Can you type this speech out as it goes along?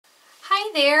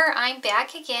Hi there, I'm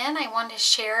back again. I want to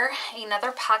share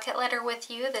another pocket letter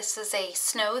with you. This is a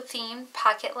snow-themed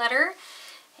pocket letter,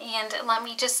 and let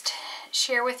me just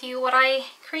share with you what I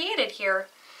created here.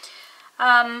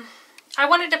 I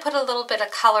wanted to put a little bit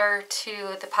of color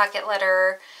to the pocket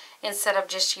letter instead of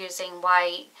just using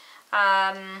white.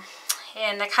 And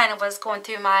I kind of was going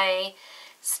through my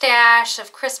stash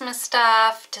of Christmas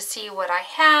stuff to see what I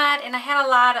had, and I had a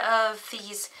lot of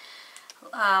these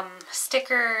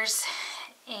stickers,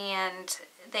 and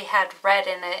they had red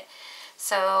in it,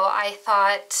 so I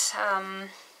thought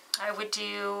I would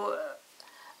do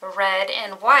red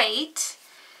and white.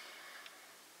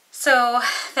 So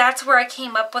that's where I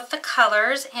came up with the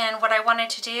colors, and what I wanted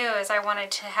to do is I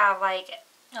wanted to have, like,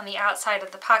 on the outside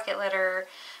of the pocket letter,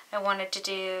 I wanted to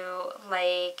do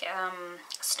like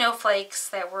snowflakes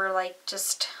that were like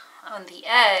just on the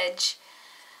edge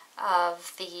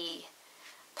of the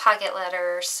pocket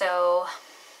letter. So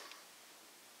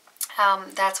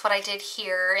that's what I did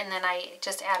here, and then I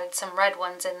just added some red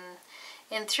ones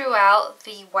in throughout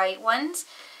the white ones.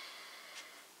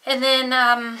 And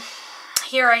then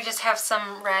here I just have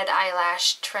some red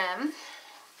eyelash trim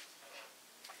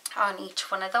on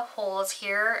each one of the holes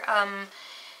here.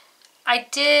 I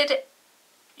did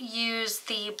use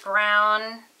the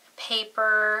brown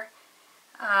paper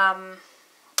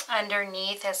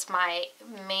underneath as my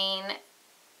main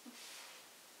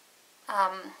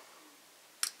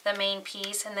the main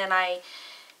piece, and then I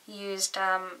used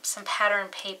some pattern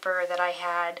paper that I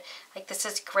had. Like, this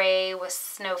is gray with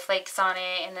snowflakes on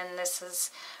it, and then this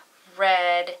is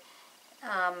red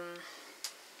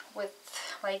with,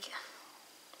 like,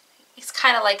 it's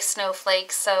kind of like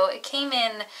snowflakes. So it came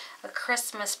in a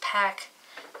Christmas pack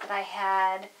that I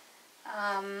had.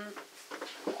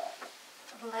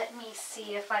 Let me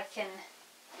see if I can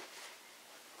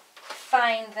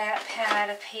find that pad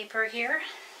of paper here.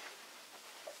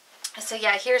 So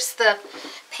yeah, here's the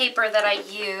paper that I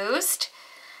used,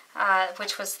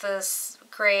 which was this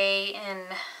gray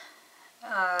and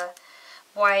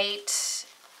white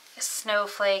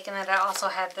snowflake, and then I also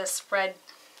had this red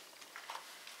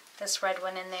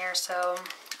one in there. So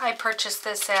I purchased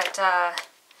this at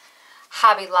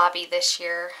Hobby Lobby this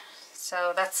year.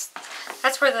 So that's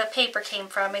where the paper came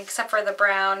from, except for the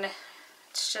brown.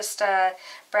 It's just a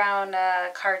brown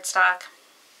cardstock.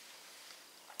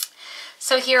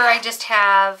 So here I just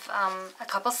have a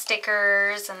couple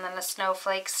stickers, and then a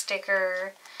snowflake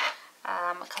sticker,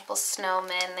 a couple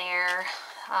snowmen there,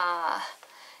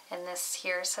 and this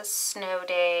here says Snow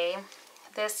Day.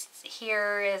 This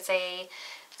here is a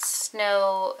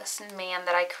snowman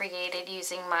that I created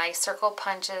using my circle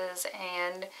punches,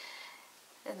 and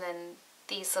then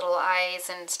these little eyes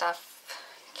and stuff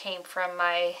came from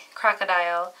my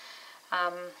crocodile.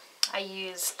 I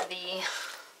used the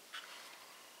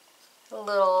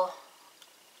little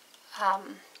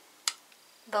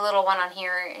one on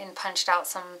here and punched out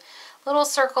some little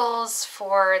circles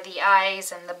for the eyes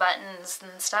and the buttons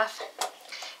and stuff.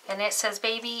 And it says,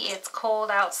 "Baby, it's cold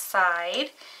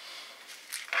outside."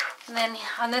 And then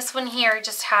on this one here, I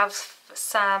just have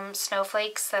some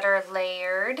snowflakes that are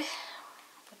layered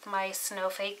with my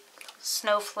snowflake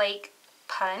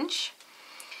punch.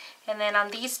 And then on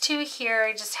these two here,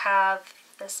 I just have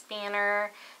this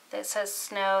banner that says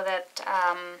snow that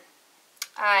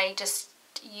I just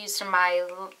used my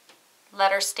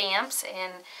letter stamps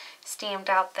and stamped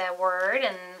out the word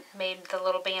and made the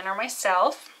little banner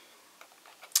myself.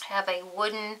 I have a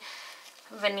wooden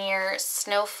veneer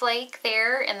snowflake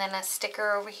there, and then a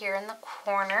sticker over here in the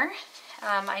corner.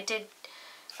 I did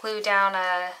glue down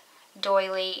a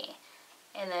doily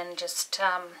and then just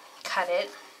cut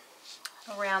it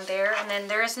around there. And then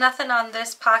there's nothing on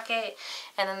this pocket,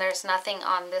 and then there's nothing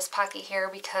on this pocket here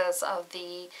because of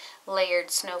the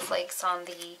layered snowflakes on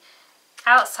the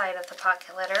outside of the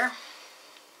pocket letter.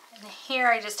 And here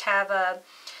I just have a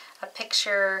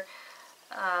picture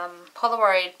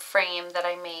Polaroid frame that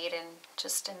I made and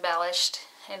just embellished,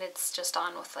 and it's just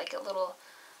on with like a little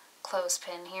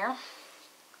clothespin here.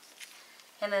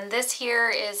 And then this here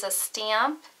is a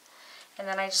stamp, and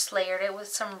then I just layered it with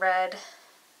some red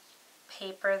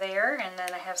paper there, and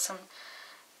then I have some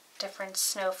different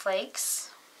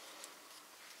snowflakes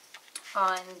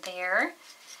on there.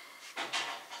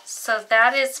 So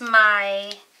that is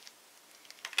my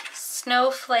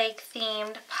snowflake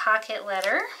themed pocket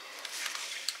letter.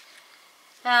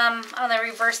 On the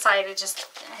reverse side, I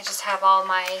just have all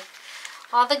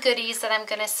the goodies that I'm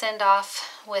gonna send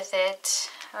off with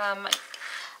it.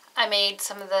 I made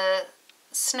some of the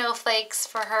snowflakes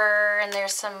for her, and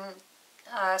there's some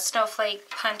snowflake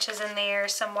punches in there,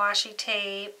 some washi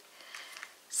tape,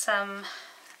 some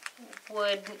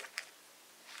wood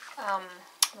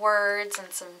words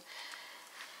and some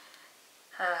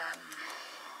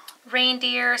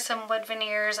reindeer, some wood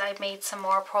veneers. I made some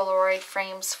more Polaroid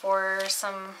frames for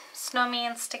some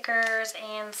snowman stickers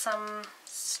and some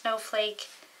snowflake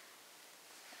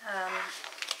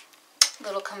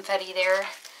little confetti there.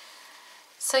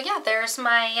 So yeah, there's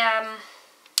my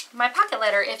my pocket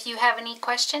letter. If you have any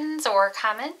questions or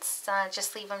comments,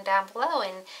 just leave them down below.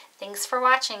 And thanks for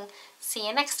watching. See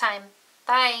you next time.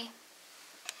 Bye.